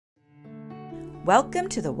Welcome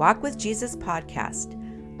to the Walk with Jesus podcast.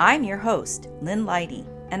 I'm your host, Lynn Leidy,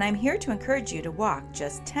 and I'm here to encourage you to walk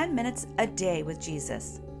just 10 minutes a day with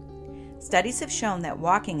Jesus. Studies have shown that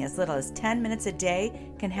walking as little as 10 minutes a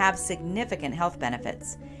day can have significant health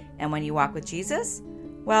benefits. And when you walk with Jesus,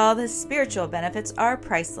 well, the spiritual benefits are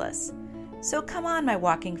priceless. So come on, my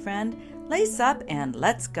walking friend, lace up and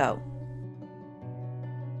let's go.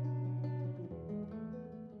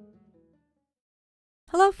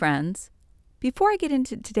 Hello, friends. Before I get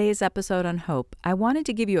into today's episode on hope, I wanted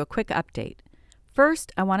to give you a quick update.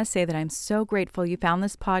 First, I want to say that I'm so grateful you found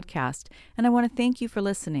this podcast, and I want to thank you for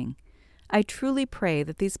listening. I truly pray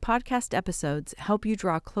that these podcast episodes help you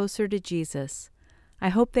draw closer to Jesus. I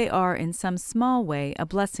hope they are, in some small way, a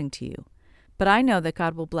blessing to you. But I know that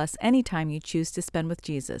God will bless any time you choose to spend with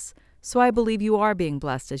Jesus, so I believe you are being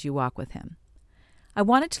blessed as you walk with Him. I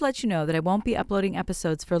wanted to let you know that I won't be uploading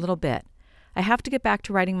episodes for a little bit. I have to get back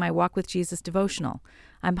to writing my Walk with Jesus devotional.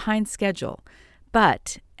 I'm behind schedule.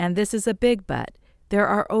 But, and this is a big but, there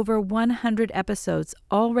are over 100 episodes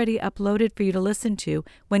already uploaded for you to listen to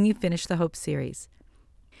when you finish the Hope series.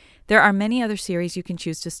 There are many other series you can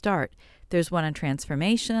choose to start. There's one on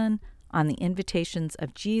transformation, on the invitations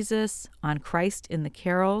of Jesus, on Christ in the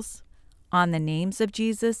carols, on the names of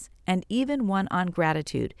Jesus, and even one on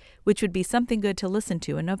gratitude, which would be something good to listen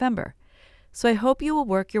to in November. So I hope you will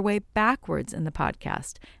work your way backwards in the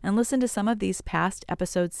podcast and listen to some of these past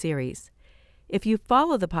episode series. If you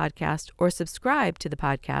follow the podcast or subscribe to the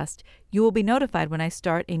podcast, you will be notified when I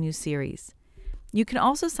start a new series. You can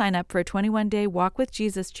also sign up for a 21-day Walk with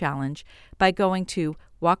Jesus challenge by going to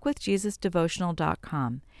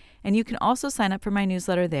walkwithjesusdevotional.com. And you can also sign up for my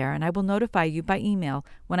newsletter there, and I will notify you by email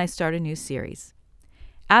when I start a new series.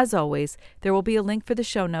 As always, there will be a link for the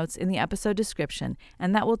show notes in the episode description,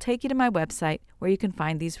 and that will take you to my website where you can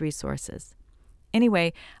find these resources.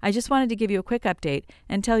 Anyway, I just wanted to give you a quick update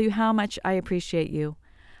and tell you how much I appreciate you.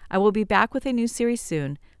 I will be back with a new series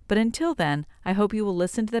soon, but until then, I hope you will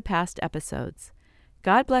listen to the past episodes.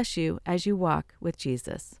 God bless you as you walk with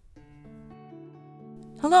Jesus.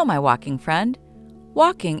 Hello, my walking friend.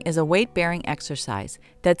 Walking is a weight-bearing exercise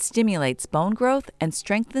that stimulates bone growth and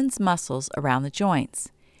strengthens muscles around the joints.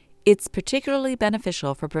 It's particularly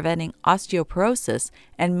beneficial for preventing osteoporosis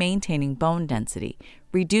and maintaining bone density,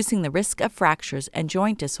 reducing the risk of fractures and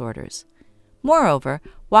joint disorders. Moreover,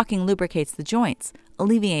 walking lubricates the joints,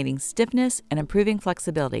 alleviating stiffness and improving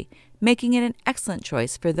flexibility, making it an excellent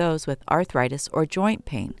choice for those with arthritis or joint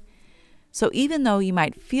pain. So even though you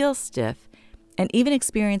might feel stiff and even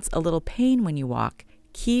experience a little pain when you walk,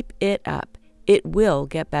 keep it up. It will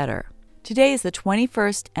get better. Today is the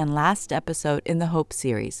 21st and last episode in the Hope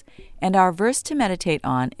series, and our verse to meditate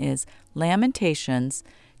on is Lamentations,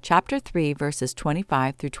 chapter 3, verses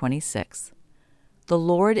 25 through 26. The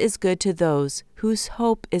Lord is good to those whose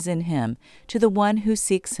hope is in Him, to the one who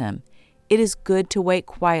seeks Him. It is good to wait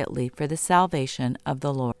quietly for the salvation of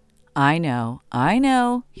the Lord. I know.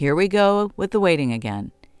 Here we go with the waiting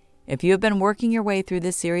again. If you have been working your way through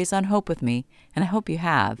this series on hope with me, and I hope you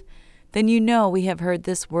have, then you know we have heard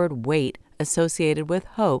this word wait associated with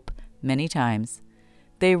hope many times.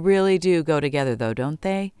 They really do go together though, don't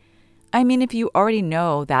they? I mean, if you already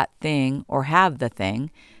know that thing or have the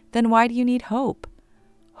thing, then why do you need hope?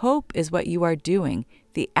 Hope is what you are doing,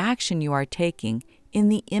 the action you are taking in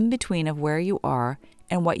the in-between of where you are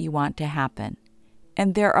and what you want to happen.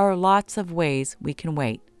 And there are lots of ways we can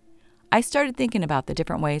wait. I started thinking about the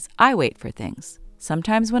different ways I wait for things.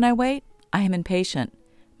 Sometimes when I wait, I am impatient.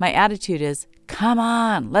 My attitude is, come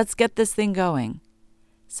on, let's get this thing going.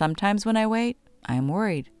 Sometimes when I wait, I am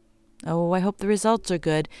worried. Oh, I hope the results are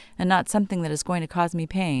good and not something that is going to cause me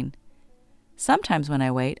pain. Sometimes when I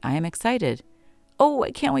wait, I am excited. Oh, I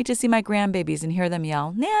can't wait to see my grandbabies and hear them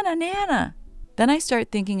yell, Nana, Nana. Then I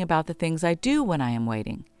start thinking about the things I do when I am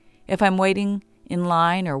waiting. If I'm waiting in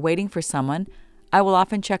line or waiting for someone, I will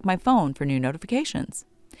often check my phone for new notifications.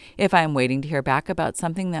 If I am waiting to hear back about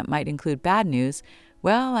something that might include bad news,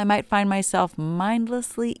 well, I might find myself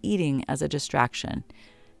mindlessly eating as a distraction.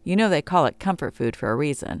 You know they call it comfort food for a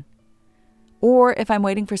reason. Or if I'm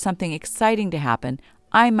waiting for something exciting to happen,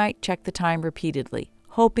 I might check the time repeatedly,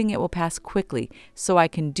 hoping it will pass quickly so I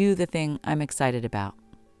can do the thing I'm excited about.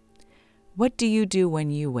 What do you do when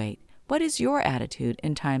you wait? What is your attitude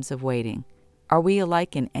in times of waiting? Are we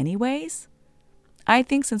alike in any ways? I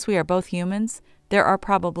think since we are both humans, there are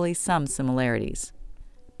probably some similarities.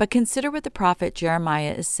 But consider what the prophet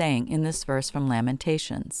Jeremiah is saying in this verse from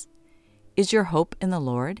Lamentations. Is your hope in the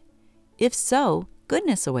Lord? If so,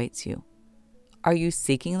 goodness awaits you. Are you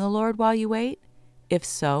seeking the Lord while you wait? If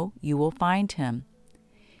so, you will find Him.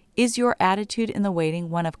 Is your attitude in the waiting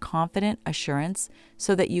one of confident assurance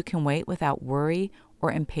so that you can wait without worry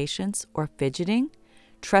or impatience or fidgeting,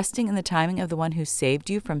 trusting in the timing of the one who saved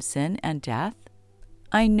you from sin and death?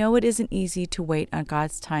 I know it isn't easy to wait on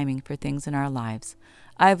God's timing for things in our lives.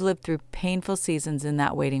 I've lived through painful seasons in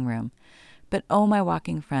that waiting room. But oh, my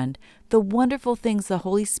walking friend, the wonderful things the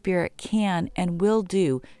Holy Spirit can and will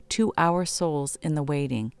do to our souls in the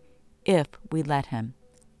waiting, if we let Him.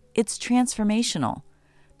 It's transformational.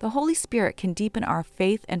 The Holy Spirit can deepen our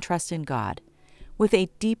faith and trust in God. With a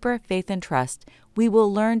deeper faith and trust, we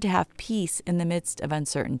will learn to have peace in the midst of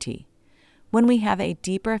uncertainty. When we have a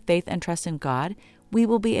deeper faith and trust in God, we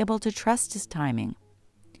will be able to trust His timing.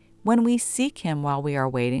 When we seek Him while we are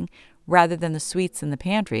waiting, rather than the sweets in the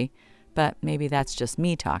pantry, but maybe that's just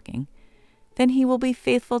me talking, then He will be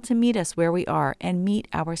faithful to meet us where we are and meet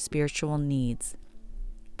our spiritual needs.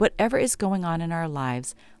 Whatever is going on in our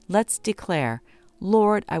lives, let's declare,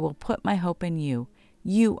 Lord, I will put my hope in You.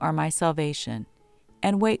 You are my salvation.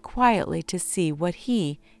 And wait quietly to see what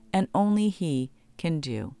He and only He can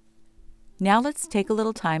do. Now let's take a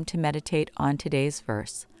little time to meditate on today's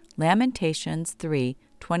verse, Lamentations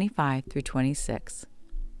 3:25 through 26.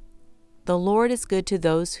 The Lord is good to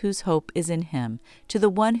those whose hope is in Him, to the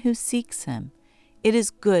one who seeks Him. It is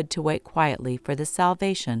good to wait quietly for the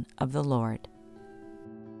salvation of the Lord.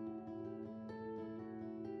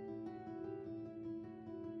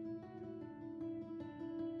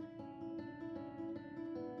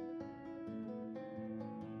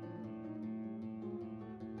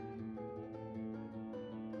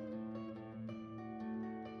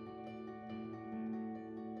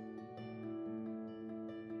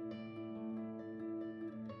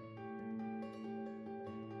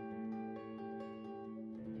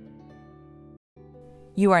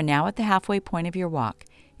 You are now at the halfway point of your walk.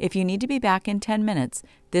 If you need to be back in 10 minutes,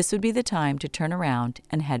 this would be the time to turn around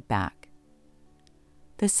and head back.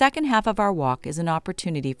 The second half of our walk is an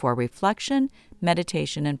opportunity for reflection,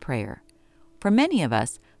 meditation, and prayer. For many of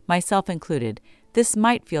us, myself included, this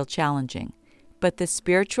might feel challenging, but the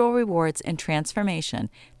spiritual rewards and transformation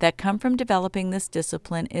that come from developing this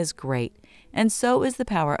discipline is great, and so is the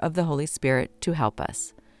power of the Holy Spirit to help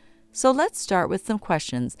us. So let's start with some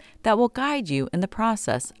questions that will guide you in the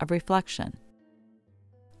process of reflection.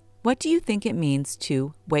 What do you think it means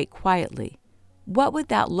to wait quietly? What would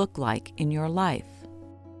that look like in your life?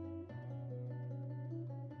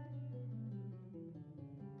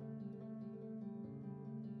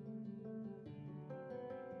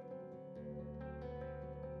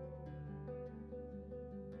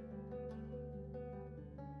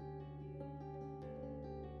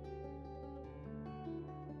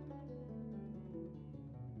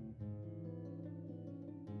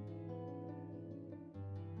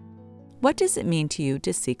 What does it mean to you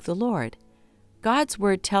to seek the Lord? God's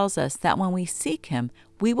Word tells us that when we seek Him,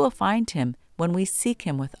 we will find Him when we seek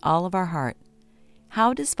Him with all of our heart.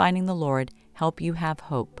 How does finding the Lord help you have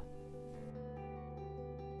hope?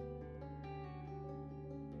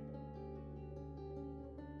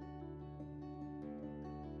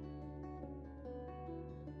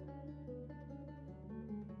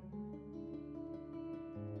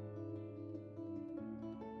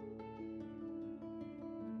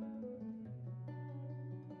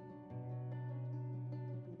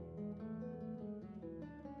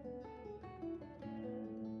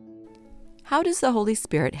 How does the Holy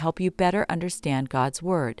Spirit help you better understand God's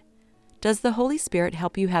Word? Does the Holy Spirit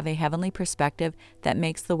help you have a heavenly perspective that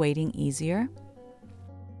makes the waiting easier?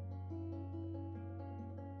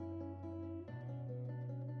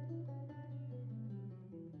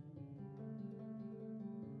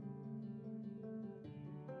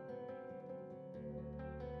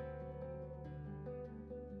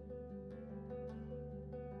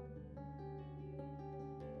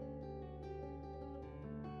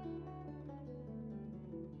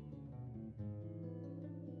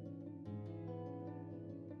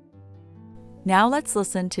 Now let's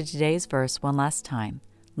listen to today's verse one last time,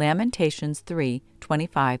 Lamentations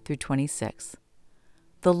 3:25 through 26.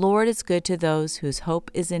 The Lord is good to those whose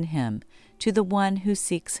hope is in Him, to the one who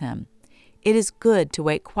seeks Him. It is good to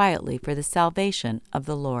wait quietly for the salvation of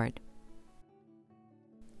the Lord.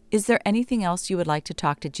 Is there anything else you would like to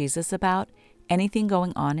talk to Jesus about? Anything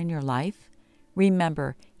going on in your life?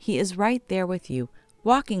 Remember, He is right there with you,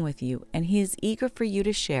 walking with you, and He is eager for you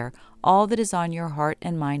to share all that is on your heart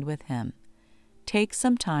and mind with Him. Take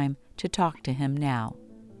some time to talk to Him now.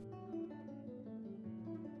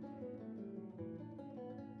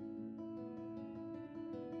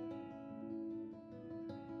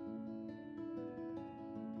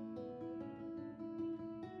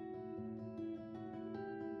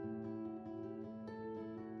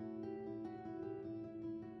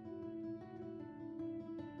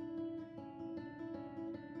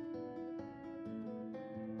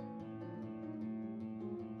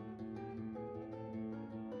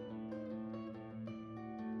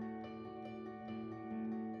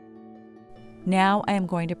 Now I am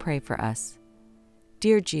going to pray for us.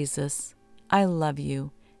 Dear Jesus, I love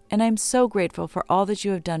you, and I am so grateful for all that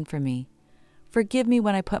you have done for me. Forgive me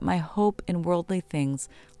when I put my hope in worldly things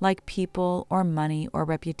like people or money or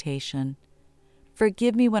reputation.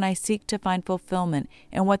 Forgive me when I seek to find fulfillment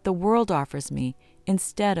in what the world offers me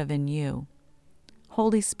instead of in you.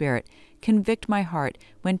 Holy Spirit, convict my heart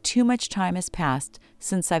when too much time has passed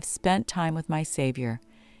since I've spent time with my Savior.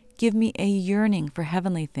 Give me a yearning for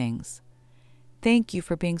heavenly things. Thank you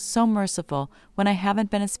for being so merciful when I haven't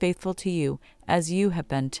been as faithful to you as you have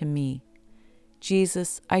been to me.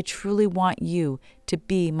 Jesus, I truly want you to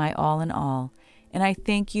be my all in all, and I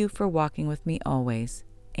thank you for walking with me always.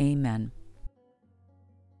 Amen.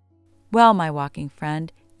 Well, my walking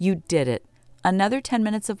friend, you did it. Another 10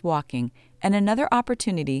 minutes of walking and another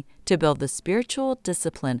opportunity to build the spiritual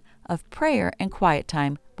discipline of prayer and quiet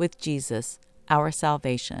time with Jesus, our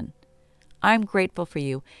salvation. I'm grateful for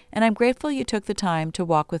you, and I'm grateful you took the time to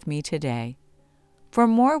walk with me today. For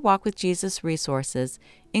more Walk with Jesus resources,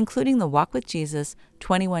 including the Walk with Jesus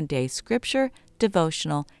 21-day scripture,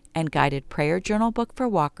 devotional, and guided prayer journal book for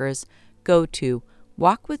walkers, go to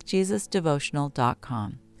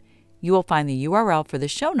walkwithjesusdevotional.com. You will find the URL for the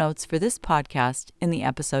show notes for this podcast in the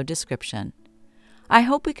episode description. I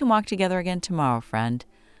hope we can walk together again tomorrow, friend.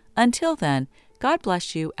 Until then, God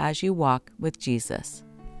bless you as you walk with Jesus.